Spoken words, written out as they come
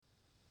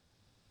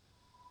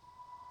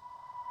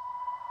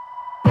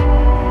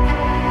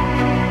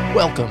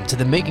Welcome to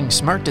the Making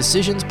Smart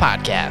Decisions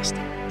podcast,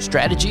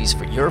 strategies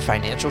for your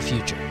financial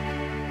future.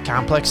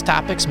 Complex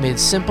topics made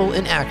simple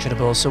and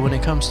actionable so when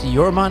it comes to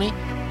your money,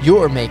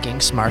 you're making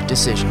smart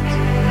decisions.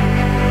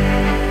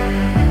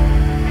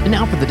 And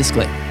now for the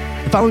disclaimer.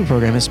 The following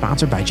program is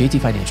sponsored by JT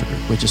Financial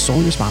Group, which is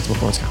solely responsible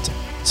for its content.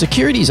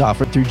 Securities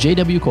offered through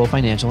JW Cole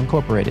Financial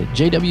Incorporated,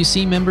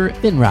 JWC member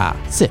FINRA,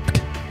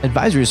 SIPC.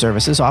 Advisory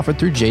services offered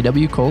through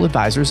JW Cole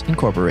Advisors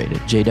Incorporated,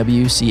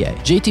 JWCA.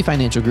 JT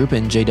Financial Group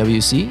and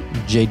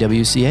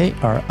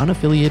JWCA are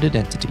unaffiliated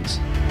entities.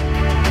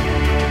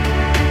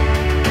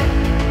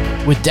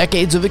 With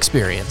decades of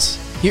experience,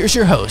 here's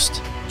your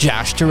host,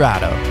 Josh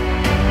Tirado.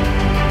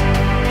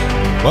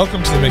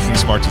 Welcome to the Making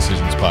Smart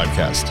Decisions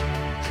podcast.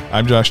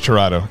 I'm Josh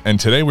Tirado, and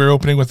today we're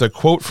opening with a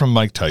quote from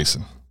Mike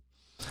Tyson.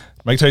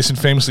 Mike Tyson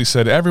famously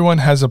said, "Everyone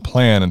has a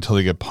plan until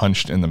they get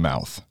punched in the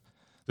mouth."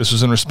 This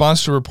was in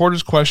response to a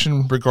reporter's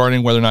question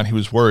regarding whether or not he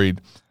was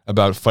worried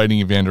about fighting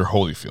Evander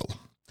Holyfield.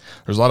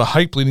 There's a lot of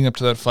hype leading up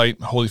to that fight.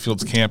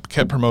 Holyfield's camp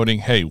kept promoting,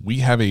 hey, we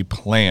have a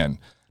plan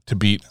to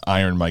beat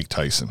Iron Mike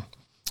Tyson.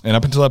 And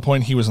up until that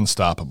point, he was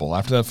unstoppable.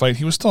 After that fight,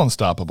 he was still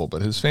unstoppable,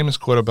 but his famous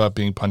quote about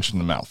being punched in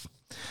the mouth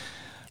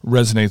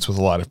resonates with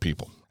a lot of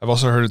people. I've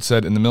also heard it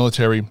said in the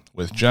military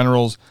with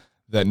generals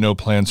that no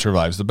plan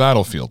survives the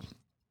battlefield.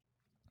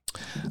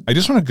 I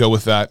just want to go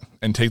with that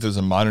and take this as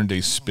a modern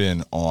day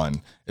spin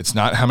on it's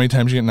not how many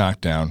times you get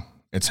knocked down,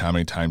 it's how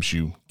many times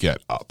you get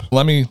up.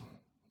 Let me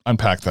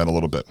unpack that a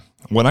little bit.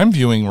 What I'm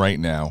viewing right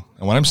now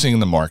and what I'm seeing in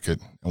the market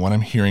and what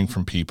I'm hearing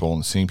from people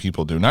and seeing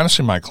people do, not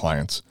necessarily my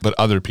clients, but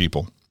other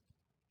people,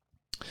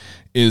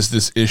 is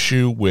this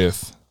issue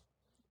with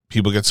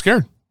people get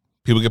scared.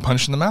 People get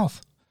punched in the mouth.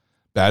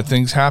 Bad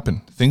things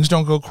happen. Things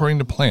don't go according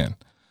to plan.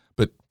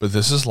 But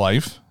this is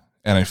life,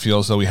 and I feel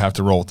as though we have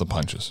to roll with the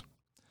punches.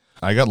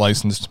 I got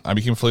licensed. I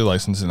became fully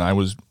licensed, and I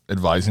was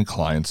advising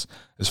clients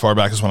as far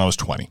back as when I was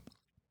 20.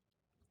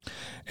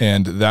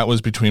 And that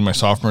was between my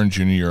sophomore and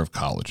junior year of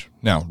college.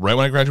 Now, right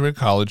when I graduated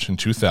college in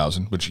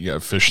 2000, which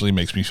officially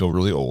makes me feel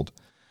really old,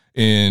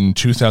 in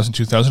 2000,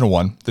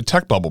 2001, the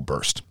tech bubble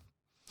burst.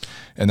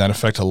 And that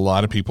affected a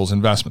lot of people's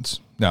investments.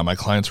 Now, my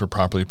clients were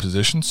properly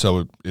positioned,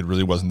 so it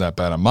really wasn't that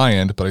bad on my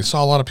end, but I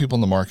saw a lot of people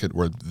in the market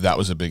where that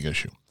was a big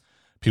issue.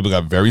 People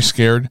got very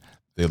scared.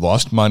 They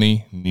lost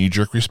money,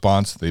 knee-jerk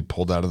response, they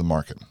pulled out of the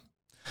market.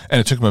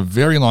 And it took them a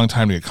very long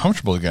time to get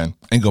comfortable again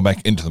and go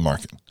back into the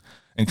market.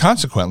 And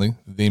consequently,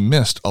 they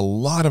missed a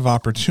lot of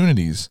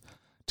opportunities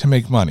to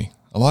make money,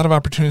 a lot of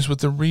opportunities with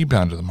the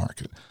rebound of the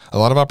market, a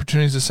lot of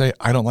opportunities to say,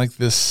 I don't like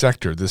this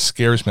sector, this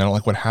scares me, I don't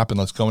like what happened,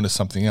 let's go into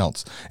something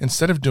else.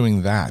 Instead of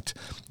doing that,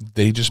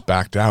 they just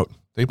backed out.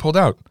 They pulled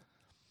out.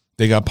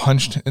 They got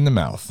punched in the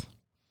mouth,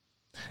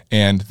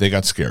 and they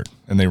got scared,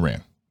 and they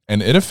ran.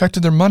 And it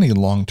affected their money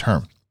long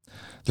term.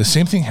 The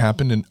same thing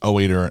happened in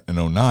 08 and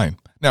 09.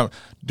 Now,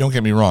 don't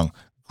get me wrong,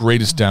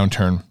 greatest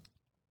downturn,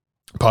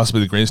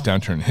 possibly the greatest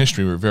downturn in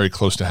history. We were very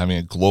close to having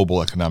a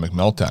global economic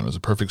meltdown. It was a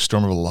perfect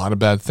storm of a lot of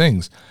bad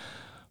things.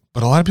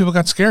 But a lot of people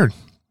got scared,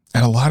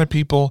 and a lot of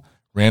people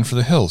ran for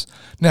the hills.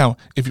 Now,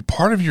 if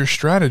part of your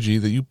strategy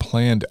that you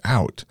planned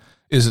out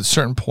is at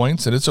certain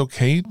points that it's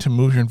okay to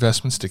move your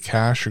investments to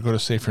cash or go to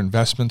safer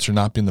investments or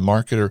not be in the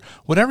market or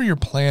whatever your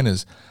plan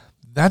is,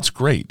 that's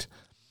great.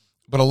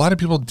 But a lot of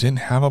people didn't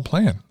have a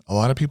plan. A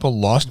lot of people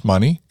lost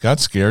money, got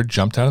scared,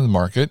 jumped out of the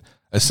market,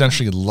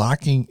 essentially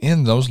locking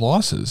in those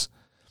losses.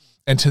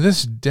 And to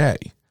this day,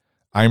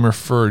 I'm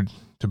referred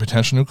to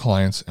potential new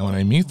clients, and when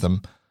I meet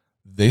them,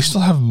 they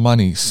still have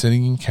money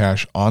sitting in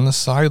cash on the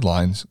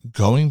sidelines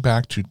going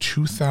back to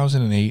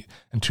 2008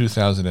 and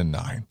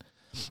 2009.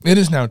 It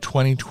is now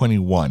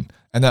 2021,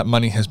 and that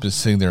money has been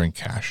sitting there in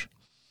cash.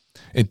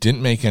 It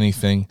didn't make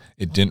anything.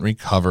 It didn't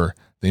recover.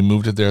 They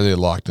moved it there. They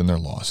locked in their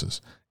losses.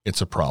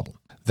 It's a problem.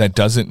 That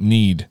doesn't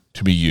need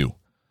to be you.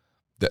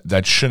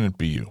 That shouldn't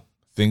be you.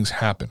 Things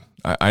happen.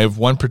 I have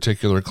one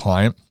particular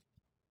client,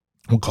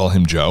 we'll call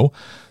him Joe.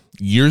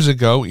 Years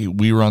ago,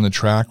 we were on the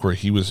track where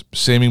he was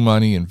saving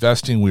money,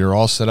 investing. We were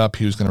all set up.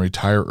 He was going to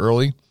retire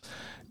early.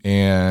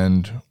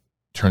 And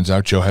turns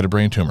out Joe had a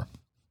brain tumor.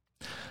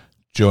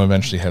 Joe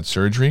eventually had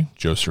surgery.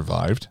 Joe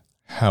survived.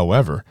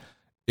 However,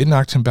 it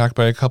knocked him back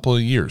by a couple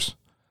of years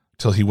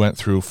till he went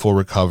through full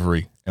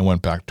recovery and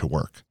went back to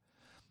work.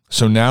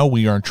 So now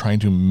we are trying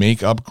to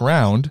make up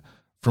ground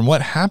from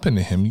what happened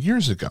to him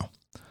years ago.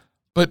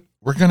 But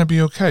we're going to be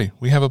okay.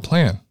 We have a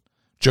plan.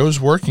 Joe's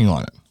working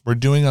on it. We're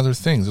doing other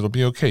things. It'll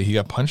be okay. He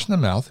got punched in the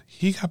mouth.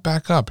 He got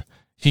back up.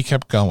 He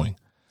kept going.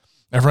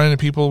 I've run into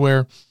people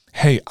where,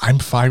 hey, I'm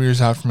 5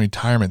 years out from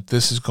retirement.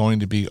 This is going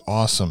to be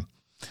awesome.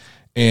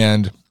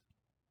 And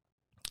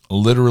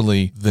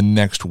literally the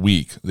next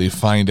week, they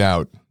find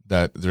out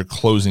that they're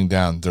closing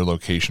down their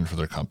location for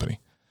their company.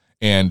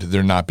 And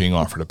they're not being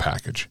offered a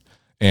package.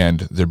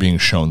 And they're being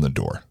shown the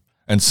door.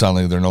 And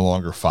suddenly they're no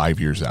longer 5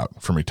 years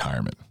out from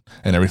retirement.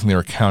 And everything they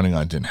were counting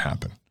on didn't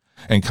happen.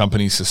 And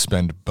companies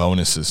suspend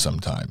bonuses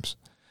sometimes.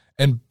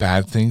 And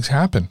bad things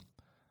happen.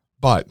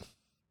 But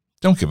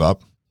don't give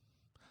up.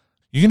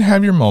 You can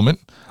have your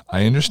moment.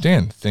 I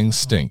understand things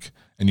stink.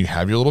 And you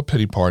have your little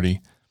pity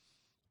party.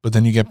 but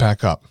then you get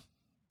back up,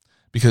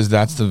 because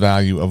that's the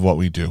value of what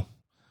we do.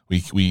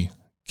 We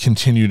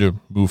continue to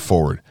move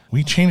forward.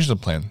 We change the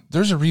plan.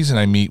 There's a reason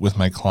I meet with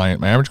my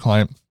average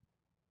client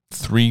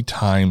 3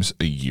 times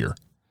a year,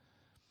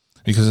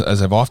 because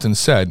as I've often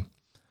said,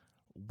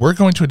 we're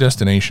going to a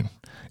destination.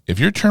 If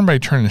your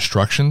turn-by-turn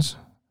instructions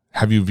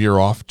have you veer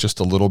off just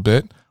a little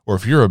bit, or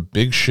if you're a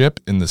big ship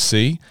in the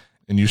sea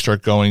and you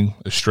start going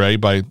astray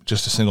by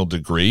just a single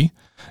degree,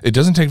 it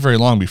doesn't take very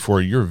long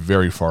before you're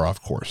very far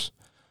off course.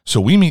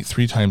 So we meet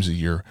 3 times a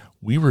year.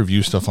 We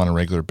review stuff on a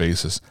regular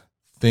basis.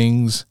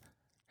 Things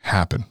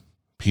happen.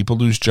 People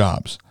lose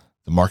jobs.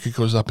 The market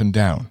goes up and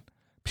down.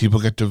 People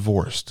get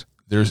divorced.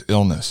 There's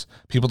illness.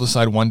 People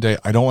decide one day,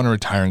 I don't want to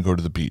retire and go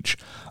to the beach.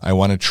 I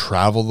want to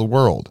travel the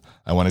world.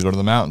 I want to go to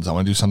the mountains. I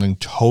want to do something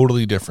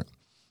totally different.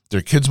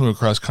 Their kids move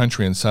across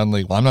country and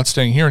suddenly, well, I'm not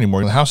staying here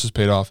anymore. The house is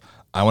paid off.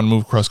 I want to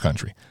move across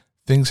country.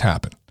 Things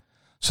happen.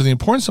 So the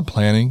importance of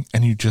planning,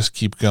 and you just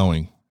keep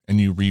going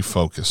and you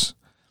refocus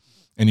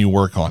and you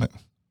work on it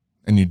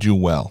and you do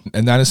well.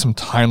 And that is some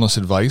timeless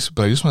advice.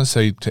 But I just want to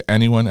say to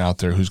anyone out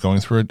there who's going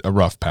through a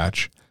rough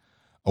patch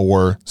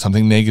or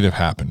something negative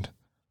happened,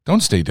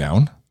 don't stay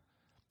down.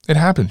 It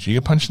happens. You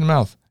get punched in the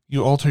mouth.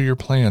 You alter your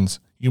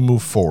plans. You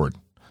move forward.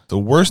 The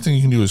worst thing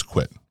you can do is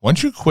quit.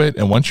 Once you quit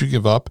and once you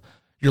give up,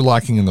 you're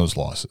locking in those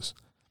losses.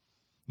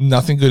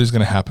 Nothing good is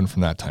going to happen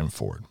from that time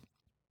forward.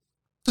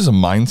 This is a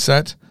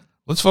mindset.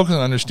 Let's focus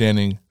on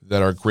understanding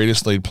that our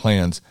greatest laid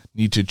plans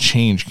need to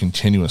change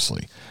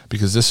continuously,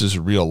 because this is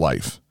real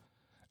life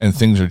and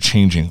things are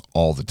changing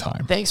all the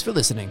time. Thanks for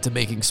listening to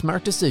Making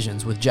Smart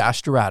Decisions with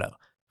Josh Dorado.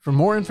 For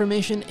more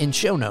information and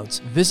show notes,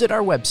 visit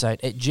our website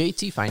at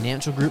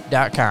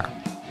jtfinancialgroup.com.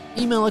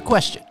 Email a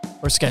question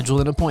or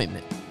schedule an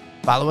appointment.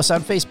 Follow us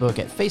on Facebook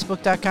at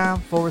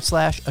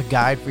facebook.com/a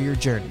guide for your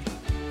journey.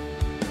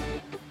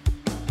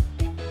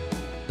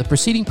 The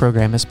preceding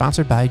program is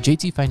sponsored by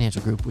JT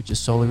Financial Group, which is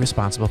solely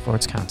responsible for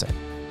its content.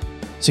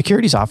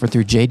 Securities offered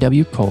through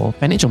J.W. Cole,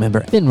 financial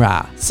member,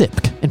 FINRA,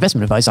 SIPC.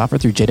 Investment advice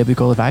offered through J.W.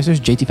 Cole Advisors,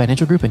 JT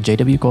Financial Group, and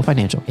J.W. Cole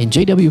Financial. And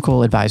J.W.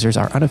 Cole Advisors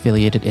are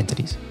unaffiliated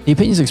entities. The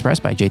opinions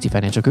expressed by JT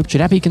Financial Group should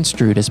not be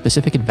construed as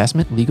specific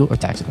investment, legal, or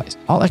tax advice.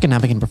 All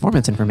economic and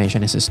performance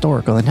information is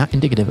historical and not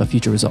indicative of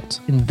future results.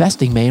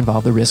 Investing may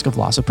involve the risk of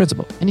loss of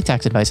principal. Any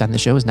tax advice on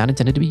this show is not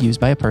intended to be used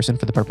by a person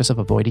for the purpose of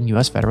avoiding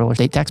U.S. federal or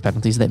state tax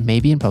penalties that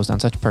may be imposed on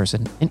such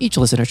person, and each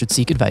listener should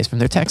seek advice from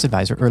their tax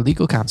advisor or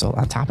legal counsel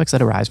on topics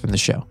that arise from the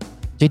show.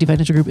 JT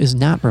Financial Group is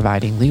not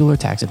providing legal or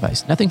tax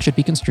advice. Nothing should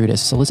be construed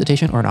as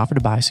solicitation or an offer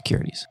to buy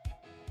securities.